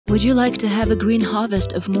Would you like to have a green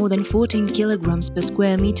harvest of more than 14 kilograms per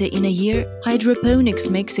square meter in a year? Hydroponics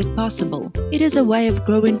makes it possible. It is a way of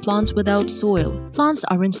growing plants without soil. Plants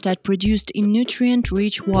are instead produced in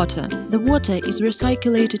nutrient-rich water. The water is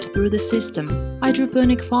recirculated through the system.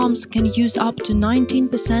 Hydroponic farms can use up to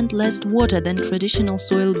 19% less water than traditional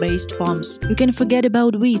soil-based farms. You can forget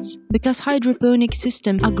about weeds. Because hydroponic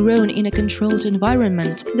systems are grown in a controlled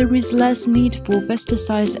environment, there is less need for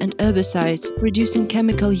pesticides and herbicides, reducing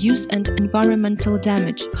chemical use and environmental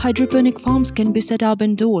damage. Hydroponic farms can be set up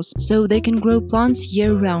indoors, so they can grow plants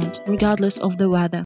year-round, regardless of the weather.